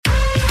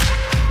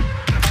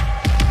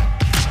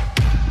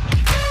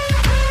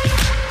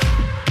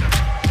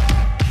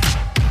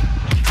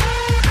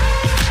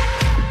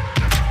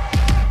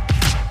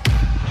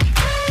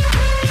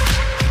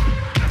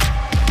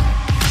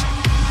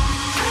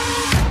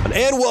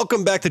everyone, and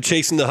welcome back to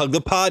Chasing the Hug,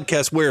 the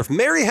podcast where if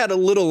Mary had a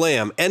little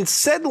lamb and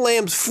said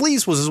lamb's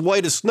fleece was as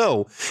white as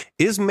snow,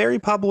 is Mary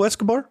Pablo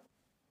Escobar?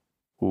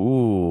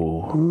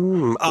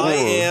 Ooh. I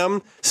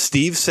am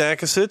Steve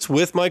Sakasitz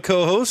with my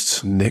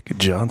co-hosts Nick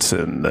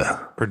Johnson.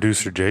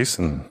 Producer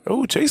Jason.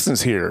 Oh,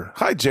 Jason's here.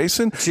 Hi,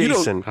 Jason.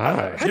 Jason.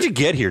 Hi. How'd you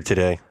get here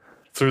today?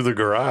 Through the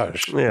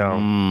garage.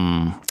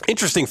 Yeah.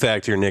 Interesting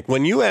fact here, Nick.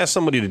 When you ask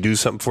somebody to do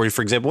something for you,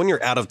 for example, when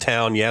you're out of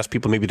town, you ask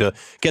people maybe to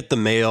get the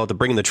mail, to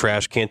bring in the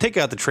trash can, take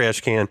out the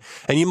trash can,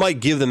 and you might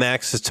give them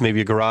access to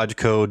maybe a garage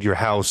code, your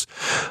house.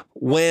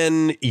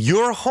 When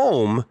you're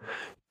home,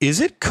 is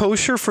it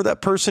kosher for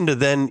that person to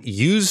then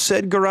use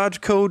said garage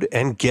code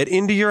and get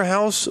into your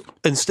house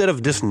instead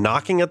of just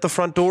knocking at the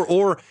front door?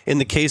 Or in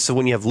the case of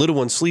when you have little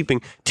ones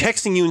sleeping,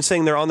 texting you and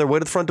saying they're on their way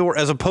to the front door,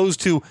 as opposed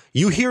to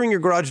you hearing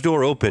your garage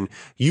door open,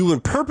 you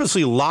would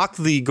purposely lock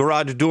the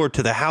garage door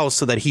to the house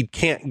so that he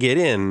can't get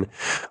in.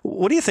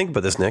 What do you think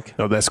about this, Nick?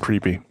 Oh, that's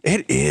creepy.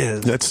 It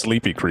is. That's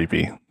sleepy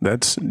creepy.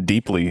 That's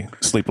deeply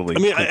sleepily. I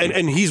mean, creepy.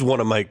 and he's one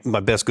of my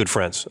best good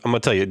friends. I'm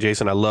going to tell you,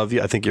 Jason, I love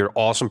you. I think you're an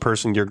awesome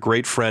person. You're a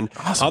great friend.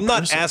 Awesome I'm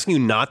not person. asking you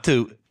not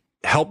to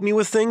help me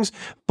with things,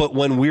 but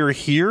when we're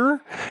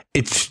here,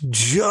 it's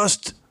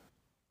just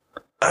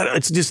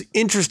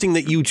interesting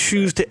that you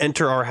choose to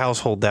enter our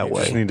household that You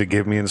just way. need to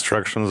give me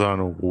instructions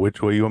on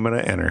which way you want me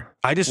to enter.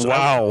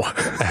 Wow.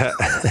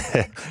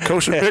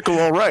 Kosher pickle,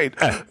 all right.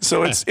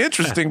 So it's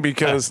interesting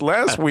because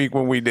last week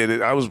when we did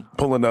it, I was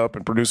pulling up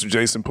and producer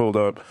Jason pulled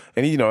up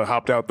and he,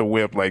 hopped out the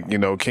whip like,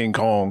 King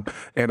Kong.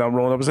 And I'm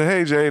rolling up and say,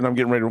 hey, Jay, and I'm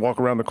getting ready to walk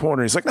around the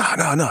corner. He's like,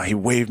 no. He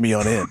waved me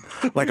on in.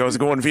 Like I was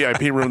going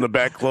VIP room in the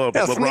back club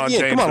with LeBron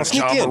James and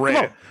Ja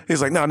Morant.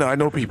 He's like, no, I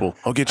know people.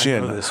 I'll get you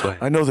in.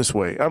 I know this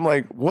way. I'm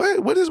like,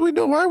 what is we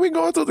doing? Why are we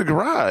going through the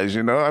garage?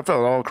 I felt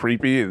all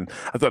creepy and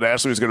I thought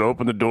Ashley was going to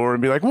open the door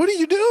and be like, what are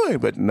you doing?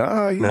 But no.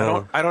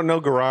 I don't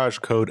know garage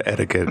code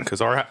etiquette because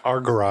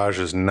our garage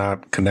is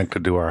not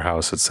connected to our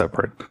house. It's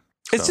separate.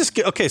 It's just,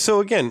 okay, so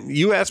again,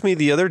 you asked me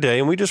the other day,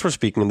 and we just were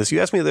speaking on this, you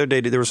asked me the other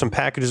day, there were some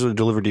packages that were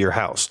delivered to your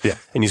house. Yeah.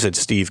 And you said,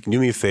 Steve, can you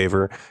do me a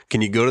favor?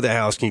 Can you go to the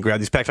house? Can you grab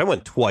these packages? I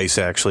went twice,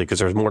 actually, because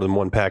there was more than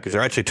one package.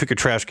 I actually took your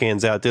trash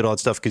cans out, did all that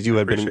stuff because you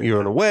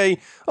were away.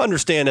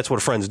 Understand that's what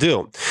friends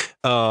do.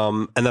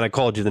 And then I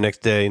called you the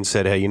next day and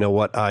said, hey, you know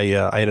what? I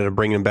ended up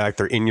bringing them back.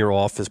 They're in your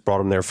office, brought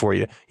them there for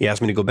you. You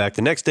asked me to go back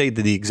the next day,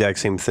 did the exact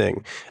same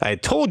thing. I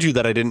had told you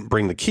that I didn't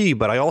bring the key,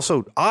 but I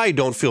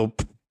don't feel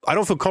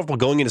comfortable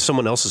going into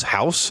someone else's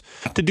house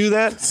to do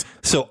that.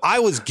 So I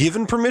was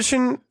given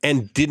permission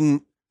and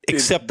didn't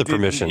accept the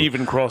permission. Didn't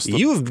even cross the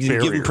You've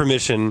barrier. given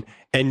permission,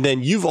 and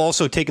then you've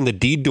also taken the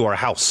deed to our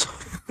house.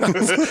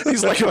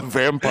 He's like a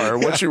vampire.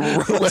 Once you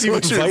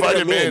invite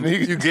him in,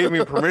 You gave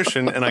me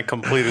permission and I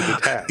completed the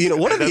task.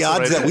 What are the That's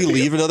odds what I that we did.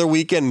 leave another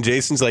weekend and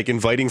Jason's like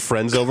inviting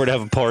friends over to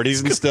have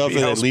parties and stuff, and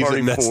then house leaves it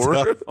party messed four.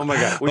 up? Oh my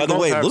God. We By the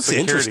both way, it have looks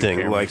security interesting.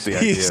 cameras. Like the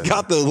He's idea.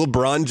 got the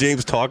LeBron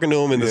James talking to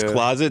him in his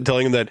closet,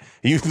 telling him that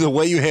the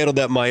way you handled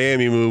that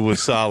Miami move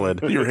was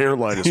solid. Your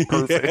hairline is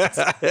perfect.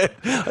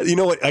 You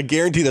know what? I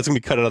guarantee that's going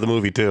to be cut out of the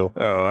movie, too.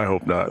 Oh, I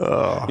hope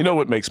not. You know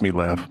what makes me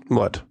laugh?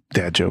 What?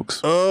 Dad jokes.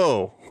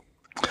 Oh.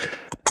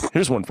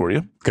 Here's one for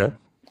you. Okay.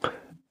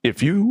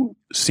 If you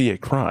see a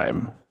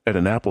crime at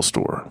an Apple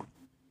store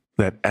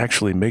that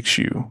actually makes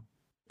you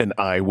an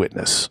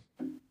eyewitness,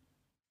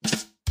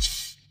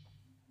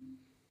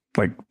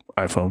 like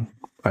iPhone,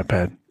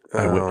 iPad,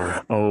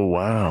 oh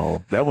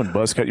wow, that one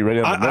buzz cut you right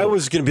out the I middle.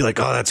 was going to be like,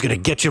 oh, that's going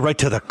to get you right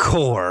to the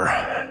core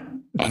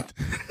Core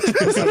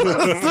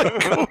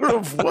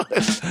of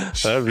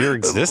what? of your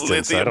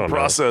existence. I Lithium don't know.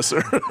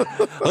 processor.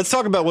 Let's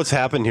talk about what's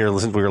happened here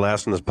since we were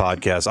last on this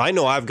podcast. I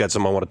know I've got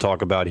some I want to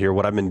talk about here.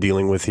 What I've been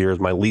dealing with here is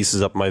my lease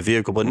is up my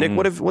vehicle. But Nick,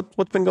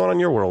 what's been going on in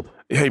your world?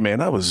 Hey man,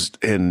 I was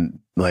in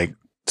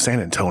San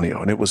Antonio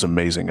and it was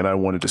amazing and I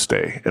wanted to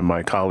stay and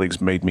my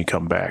colleagues made me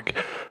come back.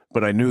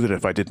 But I knew that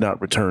if I did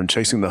not return,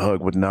 Chasing the Hug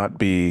would not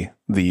be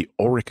the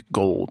auric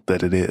gold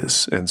that it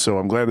is. And so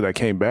I'm glad that I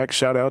came back.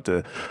 Shout out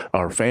to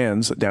our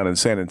fans down in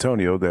San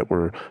Antonio that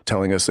were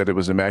telling us that it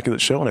was an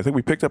immaculate show. And I think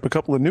we picked up a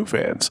couple of new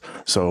fans.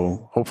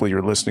 So hopefully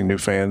you're listening, new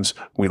fans.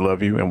 We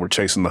love you and we're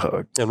chasing the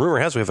hug. And rumor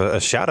has we have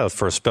a shout out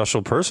for a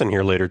special person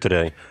here later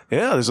today.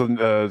 Yeah, there's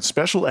a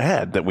special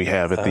ad that we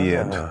have at the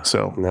end.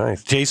 So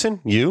Nice. Jason,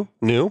 new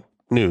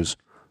news.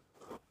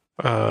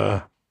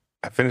 I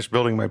finished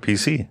building my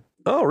PC.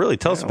 Oh, really?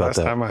 Tell us about Last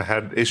that. time I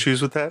had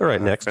issues with that. All right,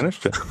 I next.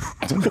 finished it.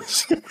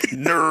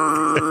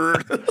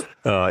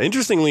 nerd.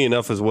 Interestingly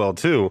enough as well,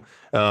 too,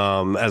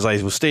 as I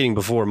was stating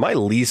before, my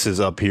lease is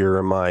up here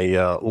in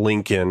my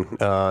Lincoln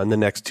in the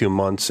next 2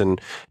 months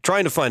and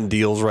trying to find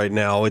deals right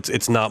now.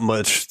 It's not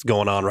much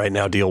going on right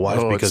now deal-wise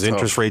Oh, it's because tough.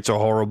 interest rates are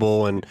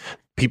horrible and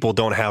people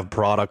don't have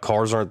product.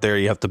 Cars aren't there.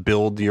 You have to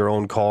build your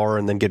own car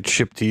and then get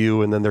shipped to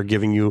you. And then they're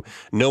giving you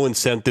no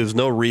incentives,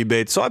 no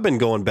rebates. So I've been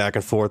going back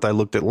and forth. I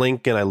looked at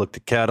Lincoln. I looked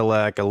at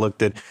Cadillac. I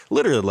looked at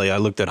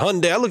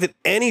Hyundai. I looked at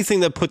anything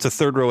that puts a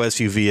third row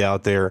SUV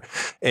out there.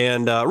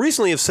 And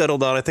recently I've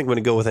settled on, I think I'm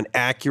going to go with an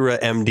Acura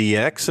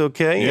MDX.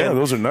 Okay. Yeah,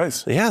 those are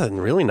nice. Yeah, they're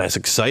really nice,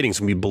 exciting. It's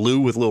going to be blue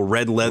with a little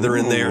red leather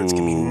in there. It's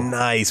going to be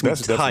nice.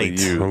 That's tight.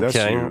 You.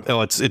 Okay. That's you.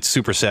 Oh, it's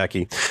super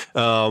sacky.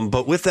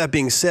 But with that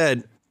being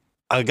said,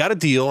 I got a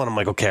deal, and I'm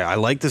like, okay, I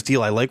like this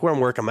deal. I like where I'm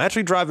working. I'm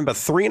actually driving about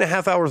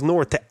 3.5 hours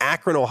north to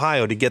Akron,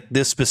 Ohio to get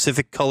this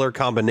specific color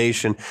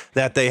combination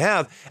that they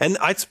have. And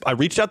I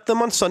reached out to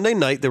them on Sunday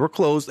night. They were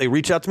closed. They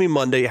reached out to me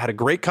Monday. Had a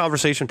great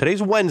conversation.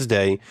 Today's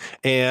Wednesday.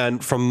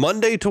 And from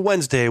Monday to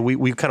Wednesday,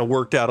 we kind of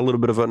worked out a little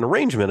bit of an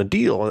arrangement, a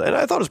deal. And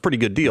I thought it was a pretty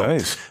good deal.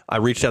 Nice. I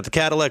reached out to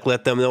Cadillac,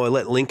 let them know. I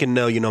let Lincoln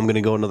know, I'm going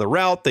to go another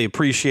route. They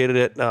appreciated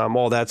it,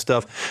 all that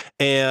stuff.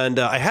 And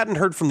I hadn't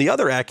heard from the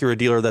other Acura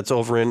dealer that's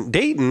over in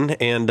Dayton.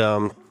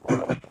 And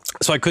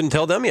so I couldn't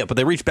tell them yet, but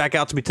they reached back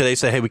out to me today,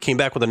 say, hey, we came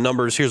back with the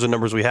numbers. Here's the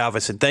numbers we have. I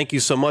said, thank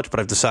you so much, but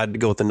I've decided to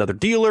go with another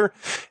dealer.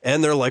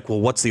 And they're like, well,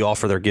 what's the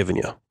offer they're giving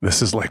you?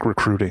 This is like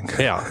recruiting.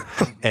 Yeah.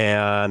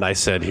 And I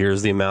said,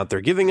 here's the amount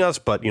they're giving us,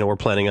 but, we're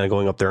planning on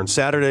going up there on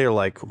Saturday. They're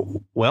like,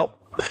 well,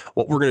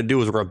 what we're going to do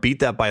is we're going to beat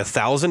that by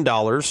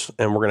 $1,000,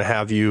 and we're going to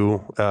have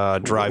you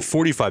drive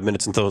 45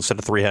 minutes instead of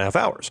 3.5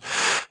 hours.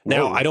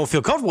 Now, I don't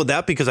feel comfortable with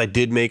that because I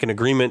did make an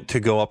agreement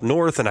to go up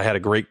north, and I had a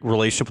great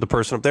relationship with the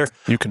person up there.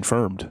 You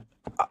confirmed.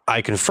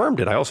 I confirmed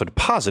it. I also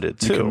deposited,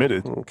 too. You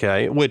committed.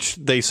 Okay, which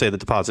they say the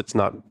deposit's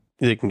not,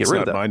 they can get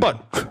rid of that. Binding.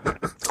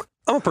 But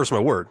I'm a person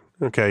of my word,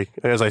 okay?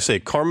 As I say,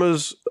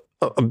 karma's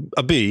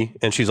a bee,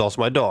 and she's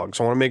also my dog.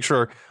 So I want to make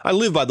sure I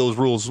live by those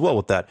rules as well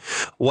with that.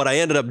 What I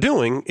ended up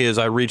doing is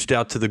I reached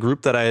out to the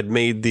group that I had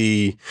made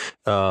the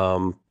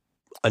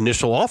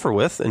initial offer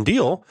with and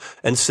deal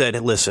and said,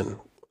 listen,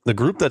 the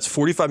group that's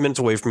 45 minutes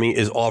away from me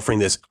is offering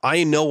this.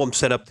 I know I'm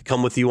set up to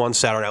come with you on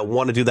Saturday. I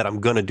want to do that. I'm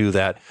going to do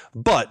that.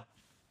 But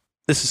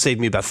this has saved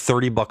me about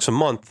 $30 a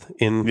month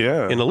in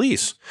a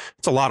lease.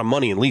 It's a lot of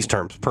money in lease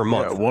terms per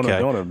month. Yeah, one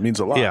donor means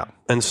a lot. Yeah.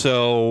 And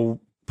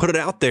so put it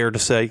out there to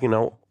say,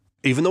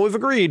 even though we've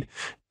agreed,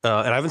 and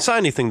I haven't signed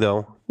anything,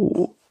 though,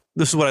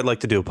 this is what I'd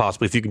like to do,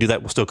 possibly. If you can do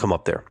that, we'll still come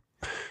up there.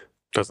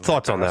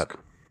 Thoughts on that?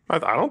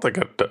 I don't think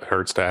it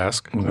hurts to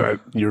ask.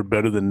 You're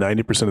better than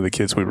 90% of the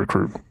kids we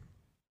recruit.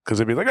 Because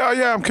they'd be like, oh,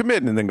 yeah, I'm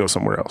committing, and then go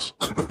somewhere else.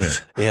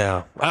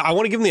 Yeah. I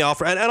want to give him the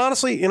offer. And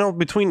honestly,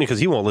 because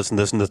he won't listen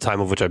to this in the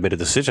time of which I made a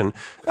decision,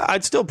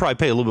 I'd still probably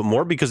pay a little bit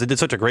more because they did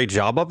such a great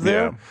job up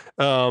there.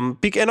 Yeah.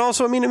 And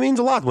also, it means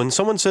a lot. When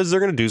someone says they're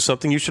going to do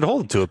something, you should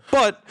hold it to it.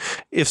 But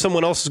if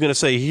someone else is going to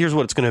say, here's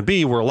what it's going to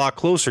be, we're a lot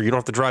closer. You don't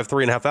have to drive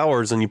 3.5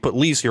 hours, and you put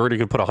lease, you're already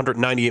going to put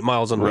 198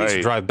 miles on lease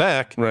and drive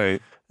back.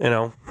 Right.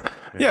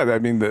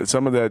 Yeah,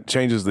 some of that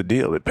changes the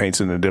deal. It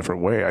paints it in a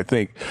different way. I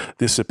think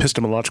this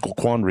epistemological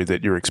quandary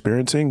that you're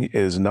experiencing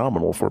is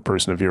nominal for a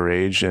person of your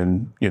age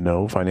and,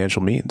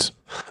 financial means.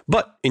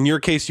 But in your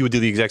case, you would do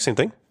the exact same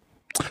thing?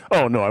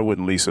 Oh, no, I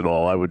wouldn't lease at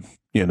all. I would,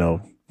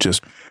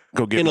 just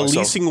go get myself. In a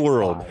leasing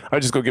world.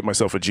 I'd just go get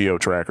myself a geo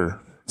tracker.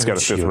 It's got a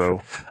fifth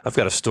row. I've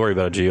got a story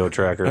about a geo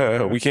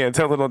tracker. We can't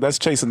tell it. That's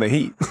chasing the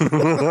heat.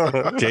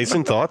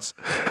 Jason, thoughts?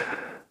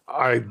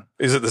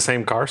 Is it the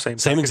same car?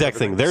 Same exact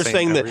thing. They're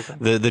saying that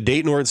the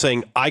Dayton Orient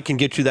saying I can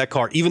get you that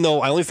car, even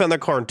though I only found that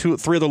car in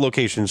three other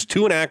locations,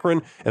 2 in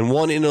Akron and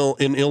 1 in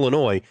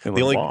Illinois.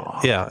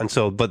 And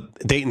so, but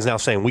Dayton's now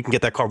saying we can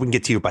get that car. We can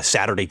get to you by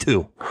Saturday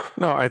too.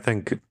 No, I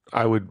think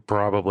I would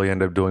probably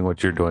end up doing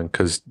what you're doing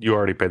because you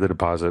already paid the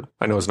deposit.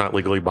 I know it's not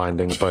legally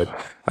binding, but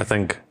I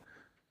think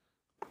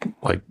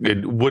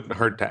it wouldn't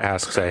hurt to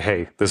ask, say,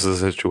 hey, this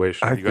is a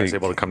situation. Are you guys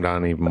able to come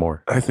down even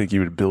more? I think you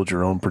would build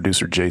your old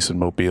producer Jason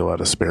mobile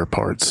out of spare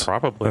parts.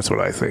 Probably. That's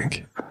what I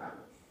think.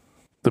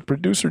 The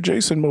producer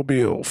Jason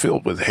mobile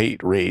filled with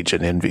hate, rage,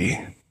 and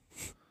envy.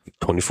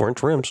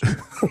 24-inch rims.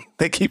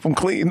 They keep them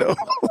clean, though.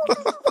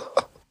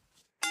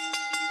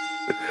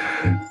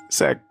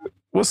 Zach,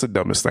 what's the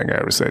dumbest thing I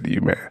ever said to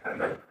you,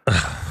 man?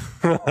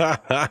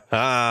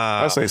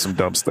 I say some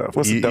dumb stuff.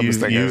 What's the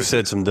dumbest thing? You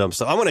said some dumb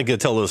stuff. I'm going to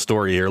tell a little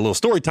story here. A little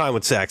story time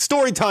with Sack.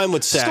 Story time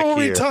with Sack.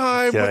 With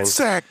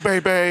Sack,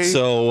 baby.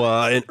 So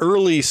in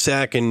early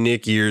Sack and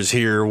Nick years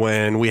here,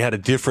 when we had a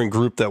different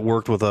group that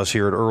worked with us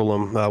here at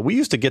Earlham, we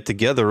used to get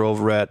together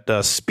over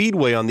at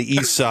Speedway on the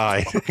east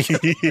side.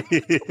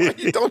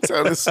 You don't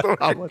tell this story.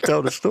 I'm going to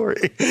tell the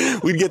story.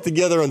 We'd get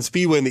together on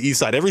Speedway on the east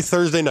side every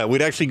Thursday night.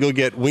 We'd actually go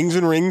get wings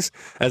and rings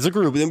as a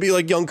group. And then be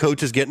like young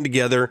coaches getting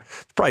together.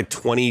 Probably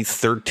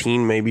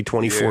 2013, maybe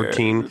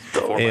 2014.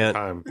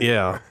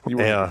 Yeah,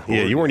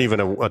 you weren't even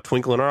a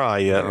twinkle in our eye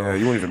yet. Yeah,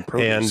 you weren't even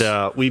produce.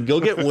 And we'd go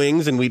get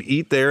wings and we'd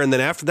eat there. And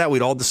then after that,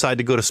 we'd all decide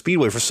to go to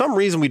Speedway. For some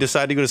reason, we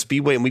decided to go to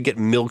Speedway and we'd get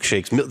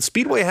milkshakes.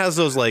 Speedway has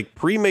those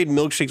pre-made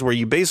milkshakes where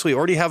you basically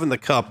already have in the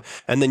cup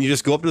and then you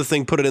just go up to the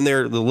thing, put it in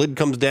there. The lid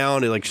comes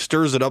down. It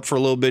stirs it up for a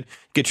little bit.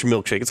 Get your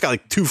milkshake. It's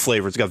got 2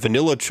 flavors. It's got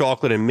vanilla,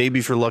 chocolate, and maybe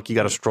if you're lucky, you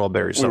got a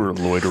strawberry. We were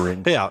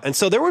loitering. Yeah. And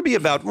so there would be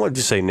about, what did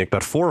you say, Nick?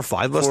 About 4 or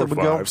 5 of us that would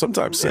go?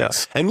 Sometimes 6.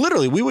 milkshakes. And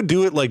literally, we would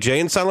do it like Jay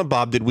and Silent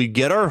Bob did. We'd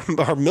get our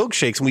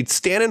milkshakes and we'd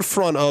stand in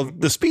front of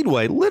the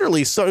Speedway,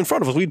 literally so in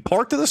front of us. We'd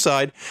park to the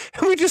side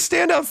and we'd just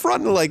stand out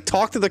front and like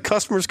talk to the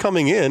customers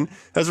coming in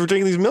as we're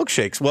drinking these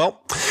milkshakes.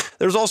 Well,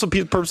 there's also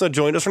a person that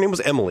joined us. Her name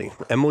was Emily.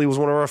 Emily was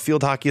one of our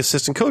field hockey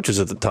assistant coaches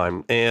at the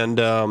time. And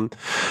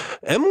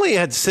Emily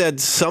had said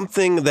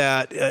something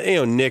that,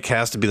 Nick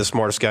has to be the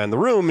smartest guy in the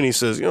room. And he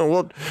says,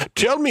 well,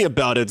 tell me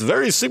about it. It's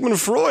very Sigmund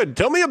Freud.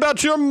 Tell me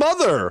about your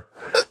mother.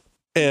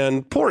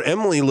 And poor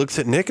Emily looks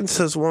at Nick and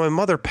says, well, my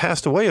mother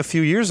passed away a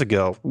few years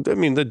ago. I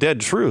mean, the dead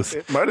truth.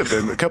 It might have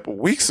been a couple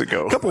weeks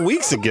ago.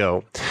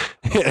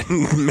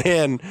 And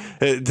man,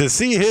 to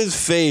see his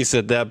face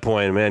at that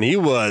point, man, he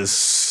was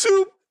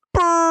super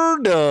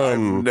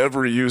done. I've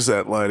never used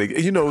that line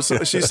again.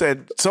 So she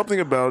said something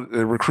about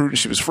a recruit and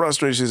she was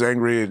frustrated. She's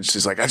angry. And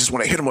she's like, I just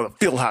want to hit him with a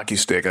field hockey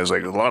stick. I was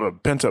like, a lot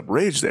of pent up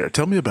rage there.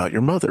 Tell me about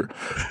your mother.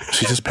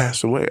 She just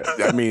passed away.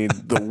 I mean,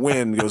 the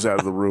wind goes out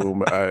of the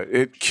room.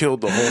 It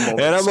killed the whole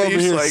moment. And I'm over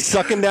here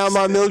sucking down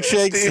my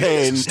milkshake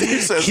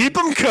saying, keep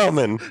them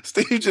coming.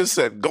 Steve just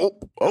said,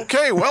 gulp.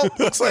 Okay, well,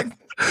 looks like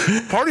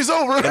party's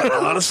over. And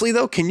honestly,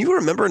 though, can you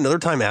remember another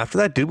time after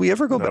that? Did we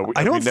ever go back?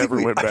 I don't think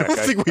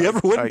we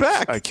ever went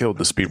back. I killed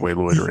the Speedway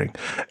loitering,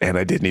 and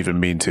I didn't even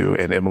mean to.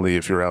 And Emily,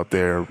 if you're out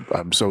there,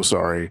 I'm so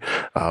sorry.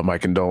 My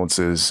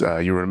condolences.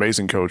 You were an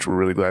amazing coach. We're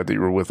really glad that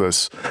you were with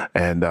us,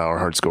 and our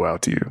hearts go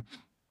out to you.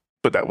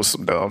 But that was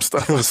some dumb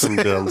stuff.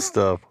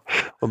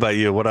 What about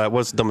you?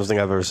 What's the dumbest thing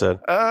I've ever said?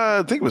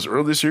 I think it was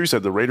earlier this year. You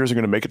said the Raiders are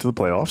going to make it to the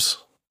playoffs.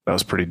 That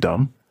was pretty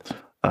dumb.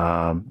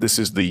 This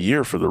is the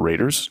year for the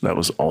Raiders. That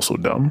was also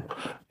dumb.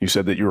 You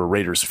said that you're a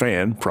Raiders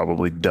fan,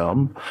 probably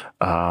dumb.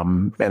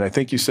 And I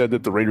think you said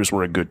that the Raiders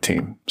were a good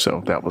team.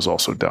 So that was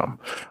also dumb.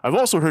 I've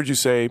also heard you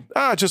say,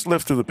 just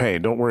live through the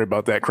pain. Don't worry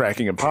about that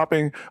cracking and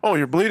popping. Oh,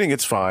 you're bleeding.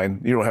 It's fine.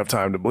 You don't have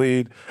time to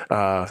bleed.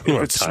 If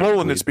it's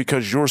swollen, it's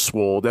because you're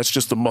swole. That's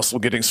just the muscle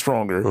getting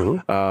stronger.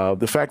 Mm-hmm.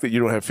 The fact that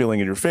you don't have feeling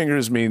in your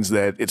fingers means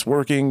that it's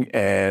working.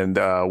 And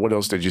what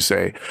else did you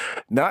say?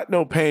 Not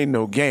no pain,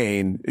 no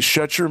gain.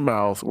 Shut your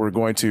mouth.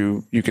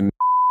 You can.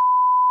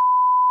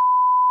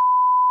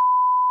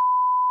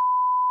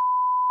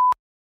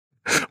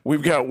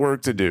 We've got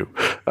work to do.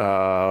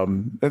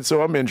 And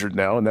so I'm injured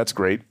now, and that's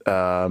great.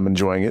 I'm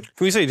enjoying it.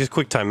 Can we say just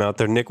quick time out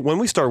there, Nick? When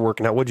we started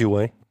working out, what'd you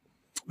weigh?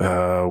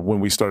 When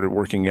we started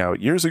working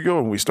out years ago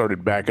and we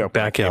started back out,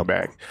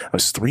 I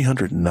was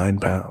 309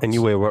 pounds. And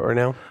you weigh what right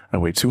now? I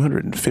weigh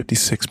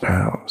 256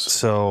 pounds.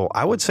 So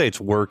I would say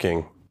it's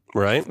working.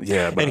 Right?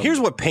 Yeah. And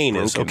here's what pain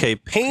is. Okay,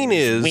 pain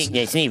is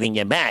weakness leaving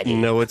your body.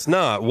 No, it's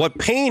not. What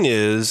pain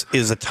is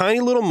the tiny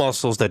little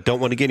muscles that don't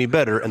want to get any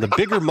better, and the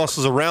bigger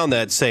muscles around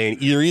that saying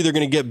you're either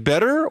going to get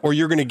better or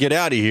you're going to get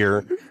out of here,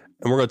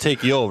 and we're going to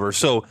take you over.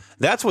 So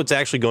that's what's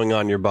actually going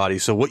on in your body.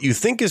 So what you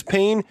think is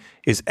pain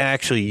is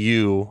actually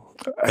you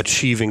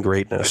achieving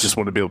greatness. I just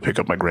want to be able to pick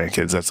up my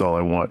grandkids. That's all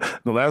I want.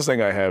 The last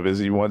thing I have is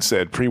you once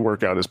said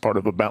pre-workout is part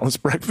of a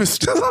balanced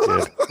breakfast.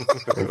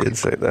 I did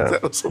say that.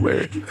 That was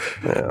hilarious.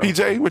 Yeah.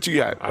 PJ, what you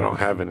got? I don't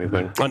have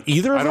anything. On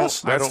either of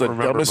us? That's the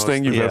dumbest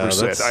thing you've ever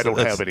said. I don't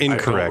have anything.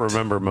 Incorrect. I don't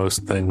remember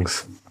most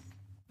things.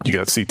 You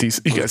got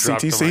CTC? You got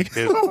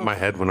CTC? My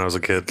head when I was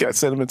a kid. Got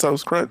Cinnamon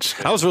Toast Crunch?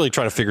 I was really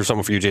trying to figure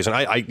something for you, Jason.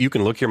 You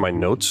can look here my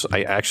notes.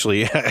 I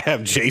actually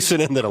have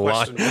Jason and then a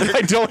lot. I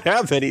don't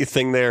have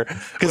anything there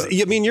because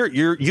I mean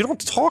you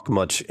don't talk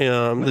much.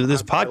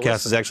 This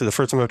podcast is actually the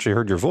first time I've actually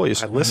heard your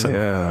voice. I listen.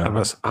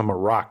 Yeah. I'm a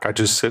rock. I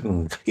just sit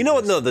and. You know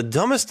what? No, the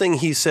dumbest thing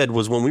he said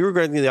was when we were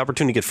getting the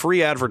opportunity to get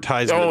free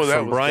advertisement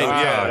from Brian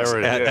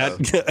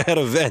at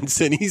events,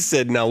 and he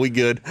said, "No, we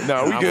good.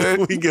 No, we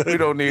good. We good. We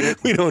don't need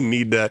it. We don't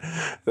need that."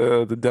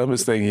 The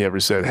dumbest thing he ever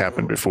said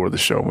happened before the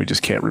show, and we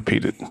just can't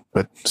repeat it.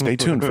 But stay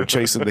tuned for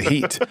Chasing the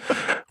Heat,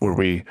 where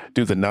we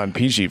do the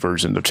non-PG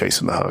version of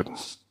Chasing the Hug.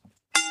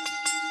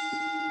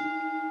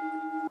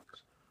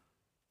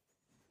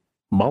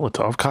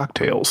 Molotov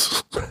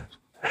cocktails.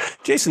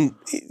 Jason,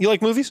 you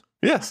like movies?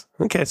 Yes.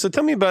 Okay, so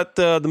tell me about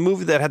the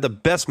movie that had the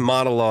best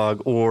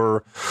monologue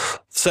or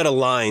set of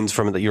lines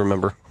from it that you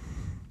remember.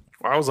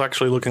 I was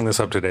actually looking this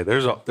up today.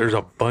 There's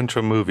a bunch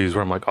of movies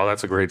where I'm like, oh,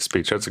 that's a great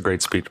speech. That's a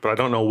great speech. But I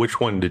don't know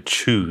which one to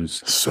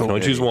choose. So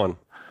don't choose one.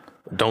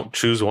 Don't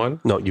choose one?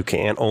 No, you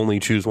can't only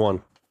choose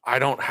one. I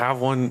don't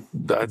have one.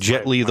 That's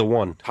Jet Li, the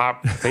one.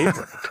 Top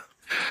favorite.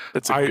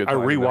 That's a good I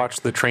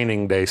rewatched the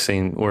Training Day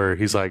scene where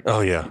he's like,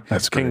 oh, yeah.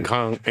 That's King great.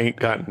 Kong ain't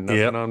got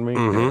nothing on me.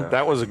 Mm-hmm.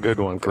 That was a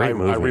good one. Great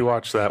movie. I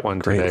rewatched that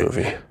one today.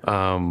 Great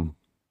movie.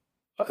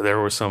 There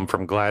were some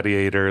from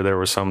Gladiator. There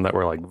were some that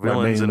were like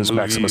villains in movies.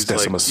 Maximus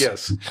Decimus.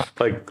 Yes.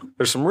 Like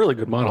there's some really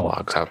good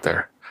monologues out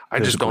there. I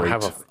just don't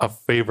have a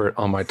favorite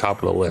on my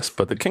top of the list,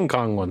 but the King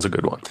Kong one's a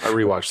good one. I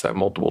rewatched that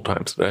multiple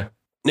times today.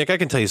 Nick, I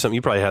can tell you something.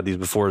 You probably had these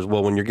before as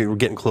well. When you're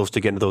getting close to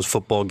getting to those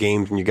football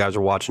games and you guys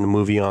are watching a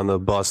movie on the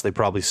bus, they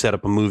probably set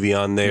up a movie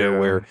on there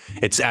where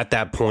it's at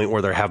that point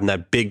where they're having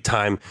that big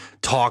time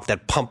talk,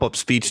 that pump up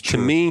speech. To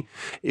me,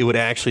 it would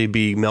actually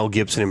be Mel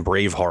Gibson in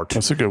Braveheart.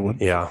 That's a good one.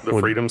 Yeah. The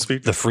freedom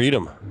speech? The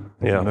freedom.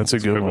 Yeah. That's a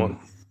good one.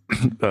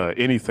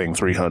 anything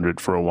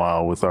 300 for a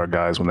while with our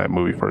guys when that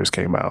movie first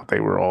came out. They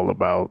were all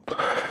about,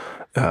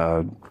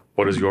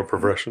 What is your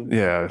profession?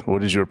 yeah,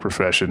 what is your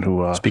profession?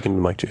 Speaking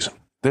to Mike Jason.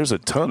 There's a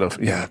ton of,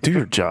 do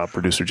your job,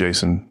 producer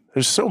Jason.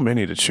 There's so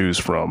many to choose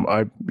from.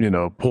 I,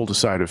 pulled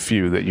aside a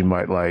few that you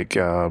might like.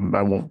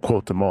 I won't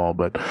quote them all,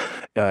 but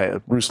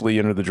Bruce Lee,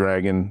 Enter the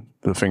Dragon,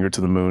 The Finger to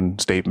the Moon,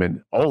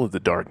 Statement, all of The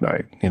Dark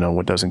Knight.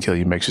 What doesn't kill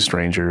you makes you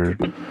stranger.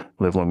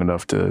 Live long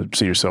enough to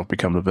see yourself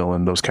become the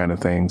villain, those kind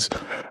of things.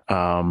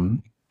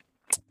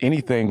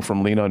 Anything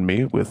from Lean on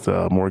Me with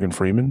Morgan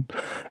Freeman.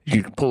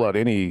 You can pull out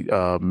any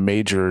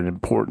major and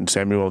important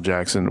Samuel L.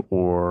 Jackson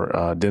or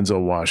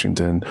Denzel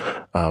Washington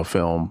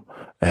film,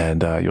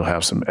 and you'll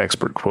have some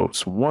expert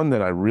quotes. One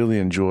that I really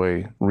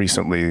enjoy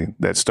recently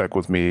that stuck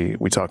with me,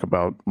 we talk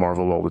about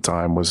Marvel all the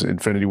time, was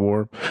Infinity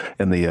War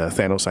and the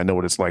Thanos, I know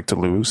what it's like to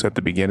lose at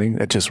the beginning.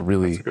 That just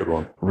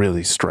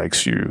really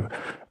strikes you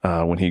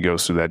when he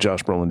goes through that.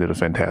 Josh Brolin did a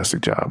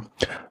fantastic job.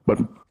 But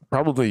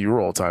probably your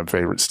all-time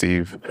favorite,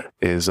 Steve,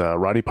 is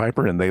Roddy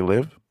Piper and They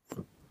Live.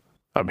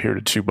 I'm here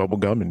to chew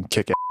bubblegum and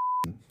kick ass.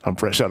 I'm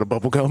fresh out of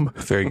bubblegum.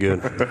 Very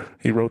good.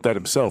 He wrote that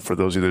himself, for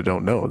those of you that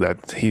don't know.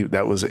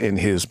 That was in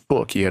his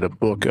book. He had a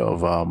book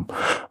of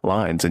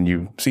lines, and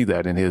you see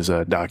that in his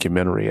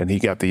documentary. And he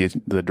got the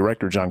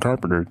director, John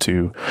Carpenter,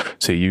 to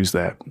use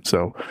that.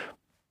 So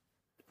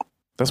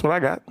that's what I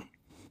got.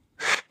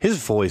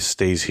 His voice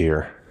stays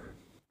here.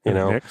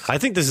 Next. I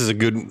think this is a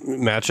good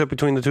matchup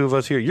between the two of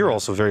us here. You're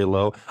also very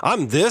low.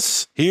 I'm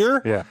this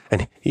here,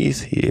 and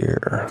he's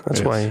here.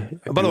 That's why.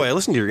 By the way, I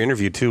listened to your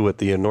interview too at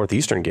the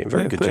Northeastern game.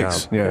 Very good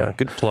thanks. job. Yeah,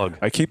 good plug.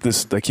 I keep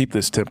this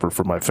temper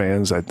for my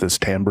fans. This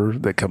timbre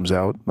that comes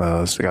out.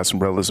 I got some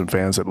relatives and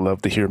fans that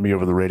love to hear me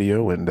over the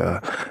radio. And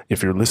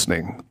if you're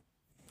listening,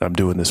 I'm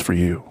doing this for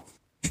you.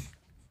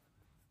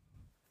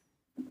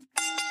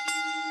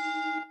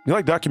 You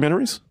like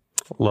documentaries?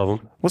 Love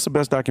them. What's the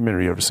best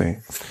documentary you ever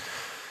seen?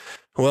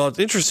 Well, it's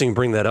interesting to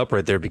bring that up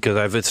right there because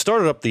I've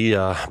started up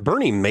the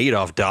Bernie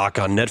Madoff doc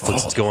on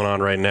Netflix that's going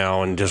on right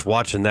now, and just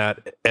watching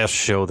that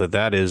show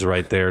that is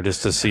right there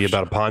just to see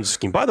about a Ponzi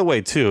scheme. By the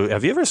way, too,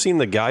 have you ever seen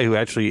the guy who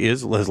actually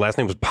his last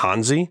name was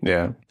Ponzi?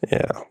 Yeah.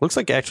 Yeah. Looks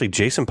like actually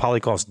Jason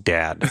Polykoff's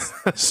dad.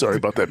 Sorry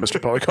about that, Mr.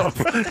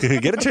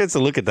 Polykoff. Get a chance to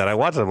look at that. I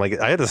watched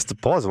it. I had to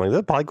pause. I'm like, is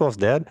that Polykoff's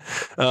dad?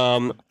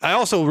 I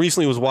also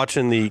recently was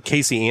watching the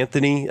Casey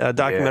Anthony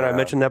documentary. I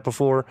mentioned that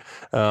before.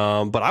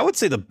 But I would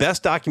say the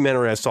best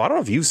documentary I saw, I don't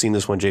know if you've seen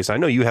this one, Jason. I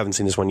know you haven't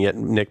seen this one yet,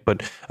 Nick,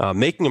 but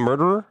Making a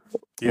Murderer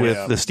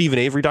with the Stephen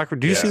Avery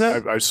documentary. Did you see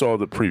that? I saw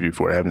the preview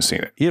for it. I haven't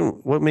seen it.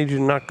 What made you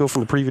not go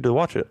from the preview to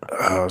watch it?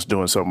 I was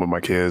doing something with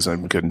my kids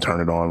and couldn't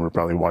turn it on. We're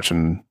probably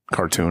watching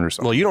cartoon or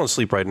something. Well, you don't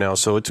sleep right now,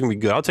 so it's going to be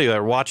good. I'll tell you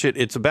that. Watch it.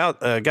 It's about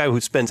a guy who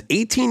spends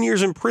 18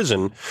 years in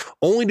prison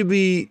only to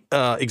be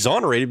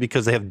exonerated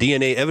because they have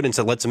DNA evidence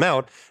that lets him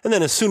out. And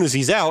then as soon as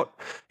he's out,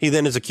 he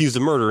then is accused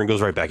of murder and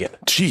goes right back in.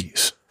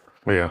 Jeez.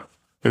 Yeah.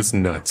 It's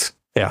nuts.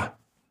 Yeah.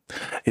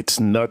 It's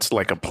nuts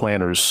like a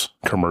Planters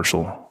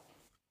commercial.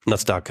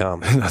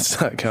 Nuts.com.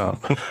 Nuts.com.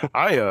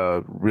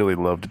 I really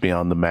loved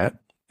Beyond the Mat,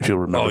 if you'll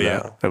remember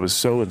that. That was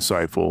so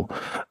insightful.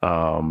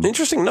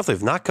 Interesting enough,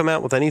 they've not come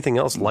out with anything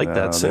else like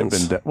that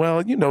since.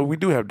 Well, we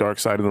do have Dark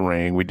Side of the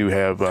Ring. We do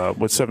have,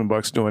 what's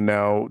 $7 doing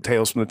now?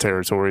 Tales from the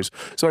Territories.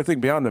 So I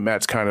think Beyond the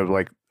Mat's kind of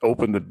like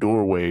opened the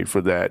doorway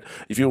for that.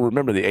 If you'll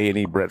remember the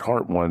A&E Bret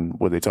Hart one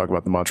where they talk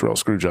about the Montreal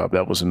Screwjob,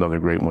 that was another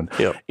great one.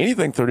 Yep.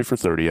 Anything 30 for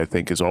 30, I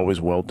think, is always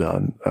well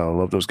done. I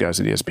love those guys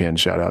at ESPN.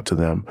 Shout out to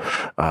them.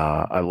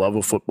 I love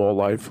A Football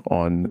Life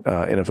on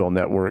NFL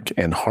Network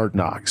and Hard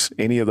Knocks.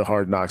 Any of the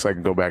Hard Knocks, I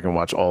can go back and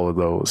watch all of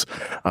those.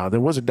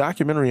 There was a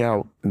documentary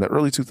out in the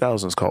early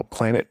 2000s called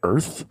Planet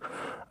Earth.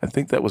 I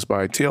think that was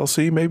by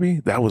TLC, maybe.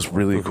 That was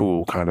really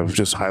cool, kind of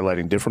just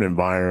highlighting different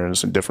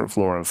environs and different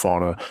flora and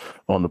fauna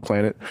on the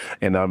planet.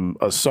 And I'm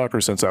a sucker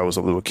since I was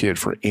a little kid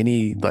for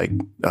any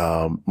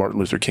Martin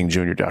Luther King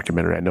Jr.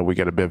 documentary. I know we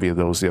got a bevy of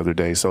those the other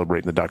day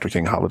celebrating the Dr.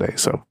 King holiday.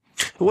 So,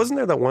 wasn't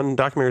there that one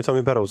documentary you told me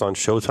about? It was on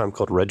Showtime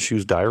called Red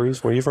Shoes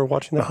Diaries. Were you ever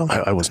watching that?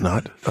 I was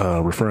not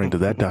referring to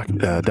that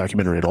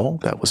documentary at all.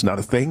 That was not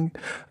a thing.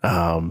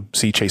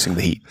 See Chasing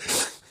the Heat.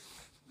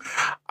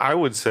 I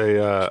would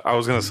say, I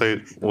was going to say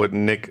what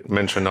Nick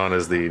mentioned on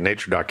is the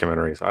nature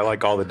documentaries. I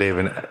like all the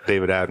David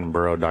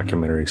Attenborough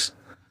documentaries.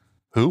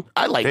 Who?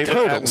 I like David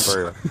turtles.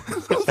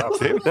 Attenborough.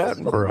 David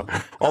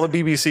Attenborough. All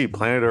the BBC,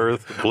 Planet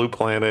Earth, Blue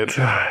Planet.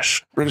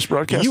 Gosh. British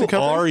Broadcasting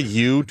Company. Are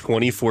you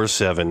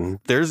 24/7.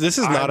 This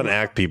is not an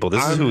act, people.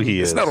 This is who he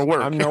is. It's not a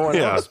work. I'm no one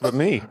else but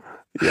me.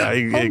 Yeah,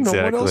 exactly.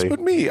 No one else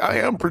but me. I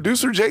am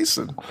producer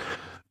Jason.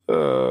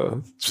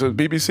 So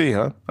BBC,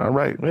 huh? All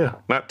right. Yeah,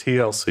 not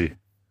TLC.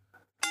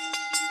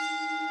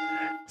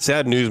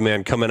 Sad news,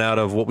 man, coming out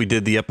of what we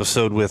did the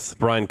episode with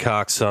Brian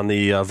Cox on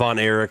the Von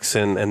Erichs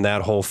and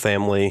that whole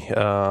family.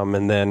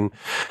 And then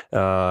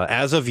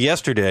as of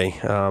yesterday,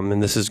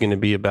 and this is going to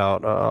be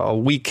about a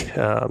week,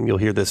 you'll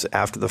hear this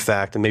after the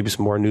fact and maybe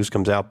some more news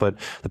comes out, but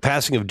the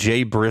passing of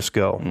Jay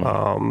Briscoe,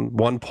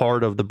 one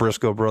part of the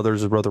Briscoe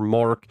brothers, his brother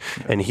Mark,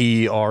 and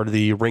he are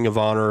the Ring of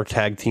Honor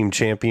tag team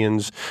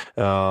champions.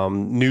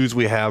 News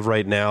we have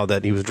right now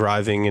that he was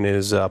driving in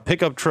his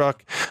pickup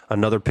truck.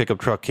 Another pickup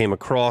truck came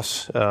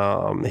across,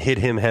 hit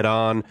him head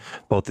on.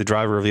 Both the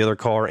driver of the other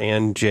car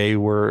and Jay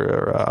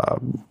were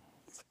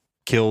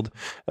killed.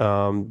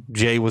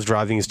 Jay was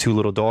driving his two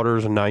little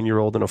daughters, a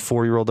 9-year-old and a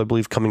 4-year-old, I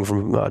believe, coming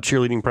from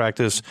cheerleading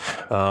practice.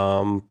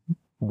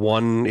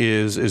 One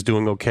is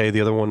doing okay.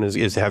 The other one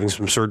is having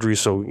some surgery.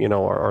 So,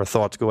 our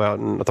thoughts go out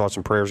and thoughts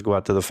and prayers go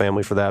out to the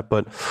family for that.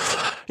 But,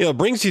 it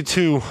brings you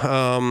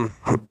to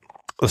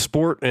the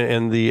sport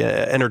and the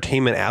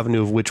entertainment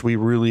avenue of which we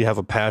really have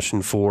a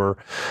passion for.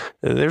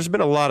 There's been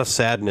a lot of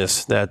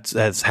sadness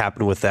that's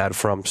happened with that,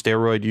 from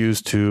steroid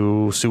use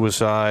to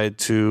suicide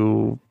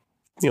to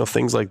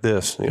things like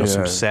this.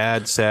 Some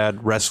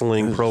sad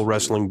wrestling, pro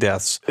wrestling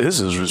deaths. This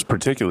is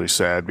particularly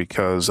sad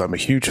because I'm a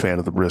huge fan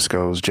of the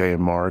Briscoes, Jay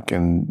and Mark,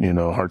 and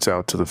hearts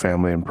out to the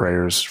family and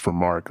prayers for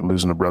Mark.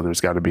 Losing a brother has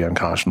got to be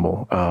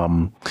unconscionable.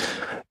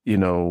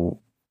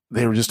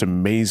 They were just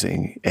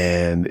amazing,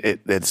 and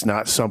it's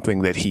not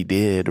something that he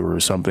did or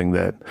something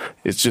that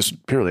it's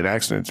just purely an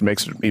accident. It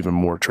makes it even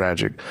more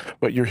tragic.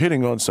 But you're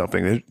hitting on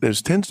something. There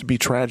tends to be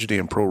tragedy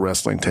and pro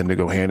wrestling tend to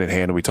go hand in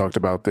hand, and we talked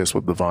about this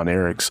with the Von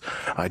Erichs.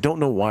 I don't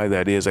know why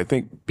that is. I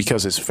think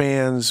because as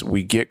fans,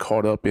 we get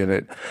caught up in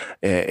it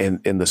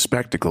and in the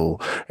spectacle,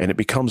 and it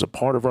becomes a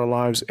part of our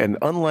lives. And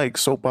unlike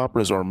soap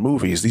operas or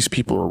movies, these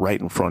people are right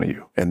in front of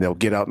you, and they'll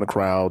get out in the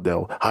crowd,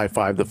 they'll high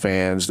five the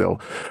fans, they'll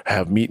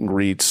have meet and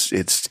greets.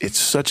 It's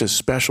such a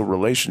special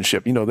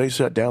relationship. They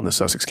shut down the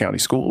Sussex County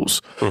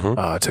schools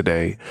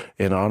today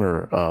in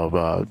honor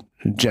of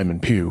Jem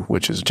and Pugh,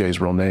 which is Jay's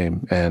real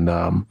name.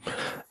 And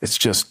it's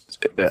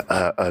just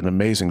an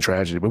amazing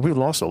tragedy. But we've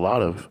lost a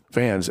lot of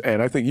fans.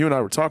 And I think you and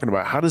I were talking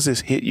about how does this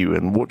hit you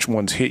and which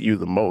ones hit you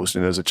the most?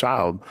 And as a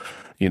child,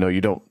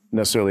 you don't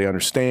necessarily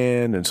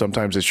understand. And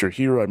sometimes it's your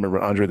hero. I remember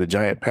Andre the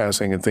Giant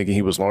passing and thinking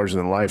he was larger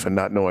than life and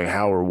not knowing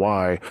how or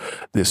why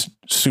this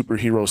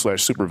superhero /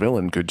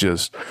 supervillain could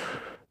just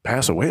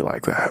pass away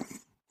like that.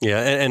 Yeah,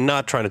 and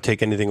not trying to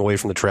take anything away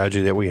from the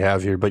tragedy that we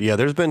have here, but yeah,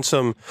 there's been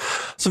some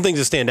things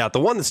that stand out.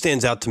 The one that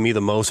stands out to me the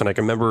most, and I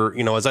can remember,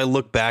 as I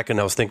look back and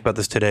I was thinking about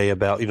this today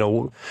about,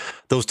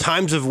 those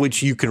times of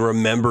which you can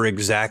remember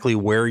exactly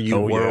where you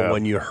were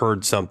when you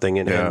heard something.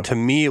 And to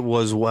me, it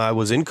was when I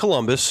was in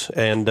Columbus,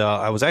 and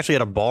I was actually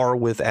at a bar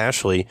with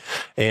Ashley,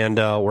 and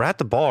we're at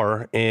the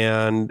bar,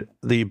 and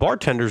the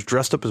bartender's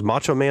dressed up as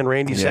Macho Man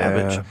Randy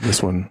Savage.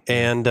 This one.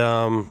 And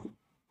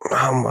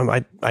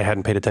I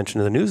hadn't paid attention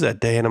to the news that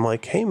day, and I'm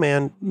like, "Hey,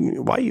 man,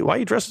 why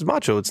you dressed as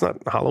Macho? It's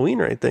not Halloween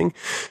or anything."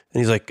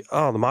 And he's like,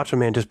 "Oh, the Macho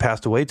Man just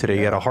passed away today.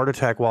 He had a heart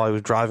attack while he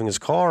was driving his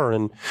car,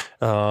 and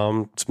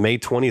it's May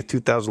 20th,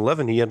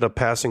 2011. He ended up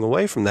passing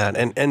away from that."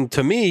 And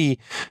to me,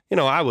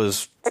 I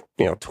was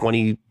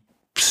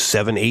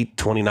 27, 8,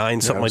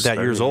 29, something like that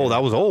years old. I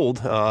was old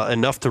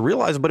enough to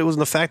realize, but it was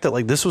the fact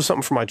that this was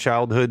something from my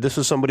childhood. This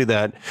was somebody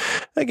that,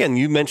 again,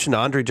 you mentioned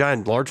Andre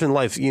Giant, larger than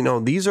life.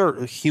 These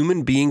are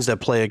human beings that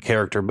play a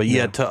character, but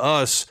yet to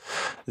us,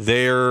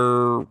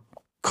 they're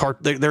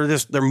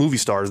movie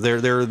stars.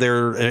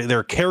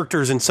 They're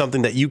characters in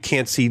something that you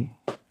can't see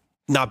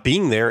not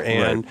being there,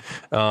 and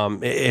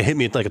it hit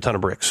me like a ton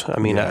of bricks. I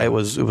mean, it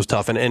was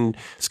tough. And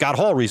Scott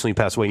Hall recently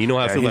passed away. You know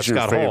how I feel about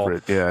Scott Hall.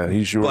 Yeah,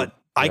 he's your. But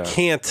I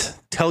can't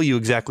tell you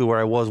exactly where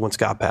I was when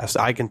Scott passed.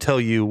 I can tell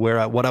you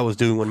what I was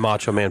doing when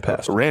Macho Man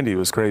passed. Randy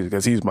was crazy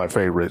because he's my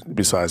favorite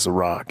besides The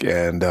Rock.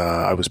 And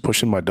I was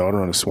pushing my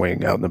daughter on a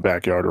swing out in the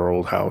backyard of our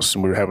old house,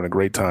 and we were having a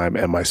great time.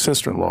 And my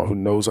sister-in-law, who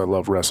knows I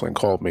love wrestling,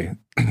 called me,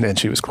 and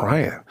she was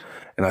crying.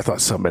 And I thought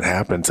something had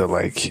happened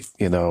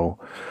to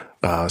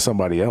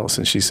somebody else.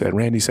 And she said,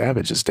 Randy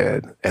Savage is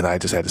dead. And I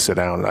just had to sit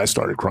down and I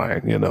started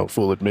crying,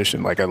 full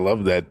admission. I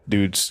love that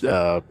dude's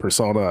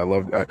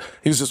persona.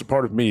 He was just a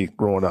part of me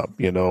growing up,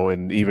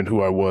 and even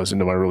who I was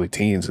into my early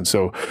teens. And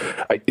so,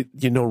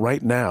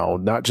 right now,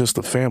 not just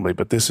the family,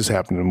 but this is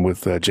happening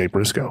with Jay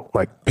Briscoe,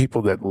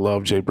 people that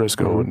love Jay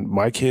Briscoe. And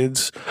my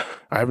kids,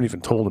 I haven't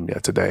even told them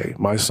yet today.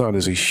 My son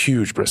is a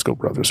huge Briscoe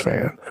Brothers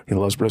fan. He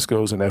loves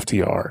Briscoes and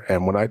FTR.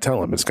 And when I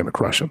tell him, it's going to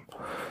crush him.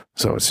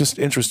 So it's just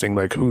interesting,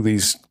 who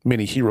these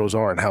many heroes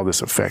are and how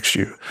this affects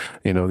you.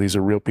 These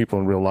are real people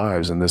in real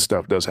lives, and this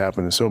stuff does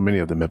happen, and so many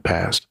of them have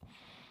passed.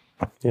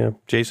 Yeah.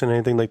 Jason,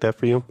 anything like that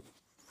for you?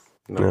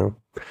 No.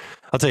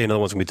 I'll tell you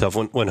another one's going to be tough.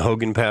 When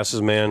Hogan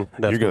passes, man,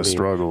 you're going to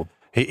struggle.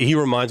 He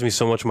reminds me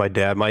so much of my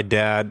dad. My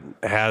dad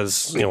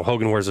has,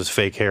 Hogan wears his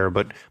fake hair,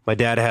 but my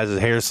dad has his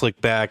hair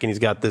slicked back and he's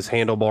got this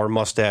handlebar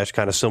mustache,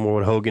 kind of similar to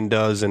what Hogan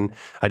does. And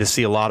I just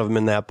see a lot of him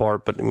in that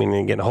part. But I mean,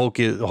 again, Hulk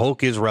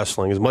is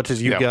wrestling. As much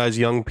as you guys,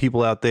 young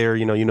people out there,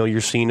 you know your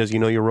Cenas,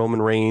 your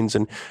Roman Reigns,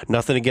 and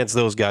nothing against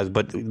those guys,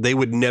 but they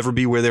would never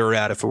be where they were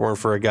at if it weren't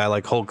for a guy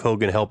like Hulk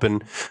Hogan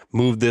helping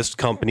move this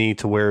company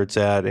to where it's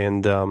at.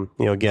 And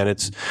again,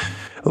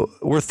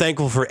 we're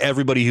thankful for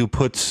everybody who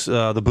puts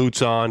the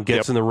boots on,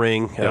 gets in the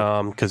ring,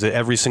 because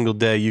every single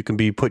day you can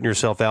be putting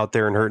yourself out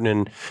there and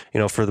hurting.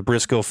 And for the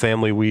Briscoe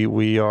family,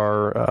 we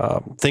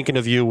are thinking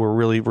of you. We're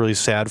really, really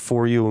sad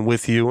for you and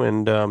with you.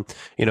 And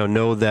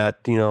know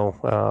that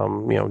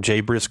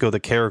Jay Briscoe, the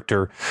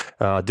character,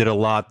 did a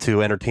lot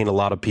to entertain a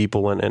lot of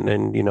people.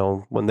 And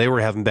when they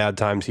were having bad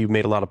times, he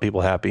made a lot of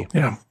people happy.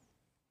 Yeah.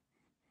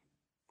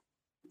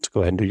 Let's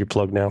go ahead and do your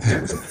plug now.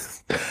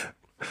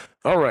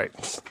 All right.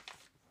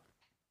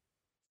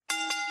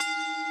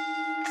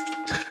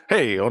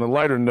 Hey, on a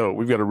lighter note,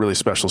 we've got a really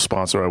special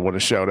sponsor I want to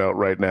shout out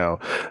right now.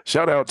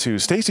 Shout out to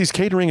Stacy's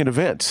Catering and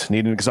Events.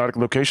 Need an exotic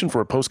location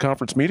for a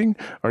post-conference meeting?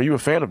 Are you a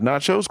fan of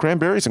nachos,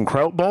 cranberries, and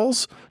kraut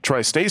balls?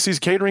 Try Stacy's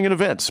Catering and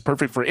Events.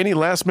 Perfect for any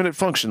last-minute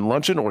function,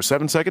 luncheon, or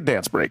 7-second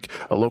dance break.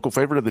 A local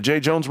favorite of the J.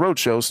 Jones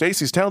Roadshow,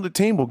 Stacy's talented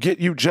team will get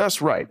you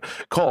just right.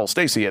 Call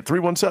Stacy at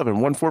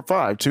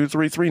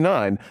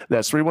 317-145-2339.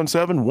 That's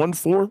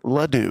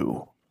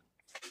 317-14-LADU.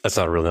 That's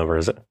not a real number,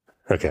 is it?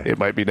 Okay. It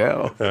might be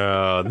now.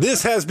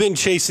 This has been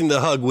Chasing the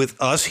Hug with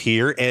us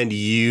here and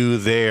you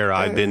there.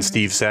 I've been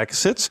Steve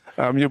Sackasitz.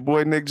 I'm your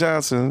boy, Nick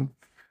Johnson.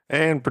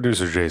 And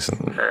producer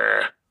Jason.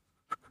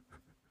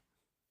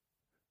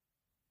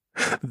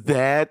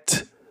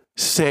 That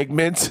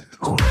segment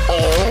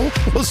all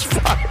was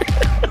fire.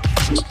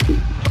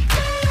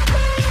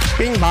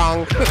 Bing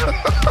bong.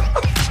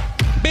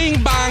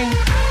 Bing bong.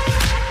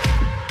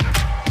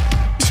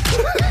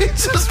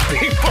 It's just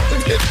bing bong.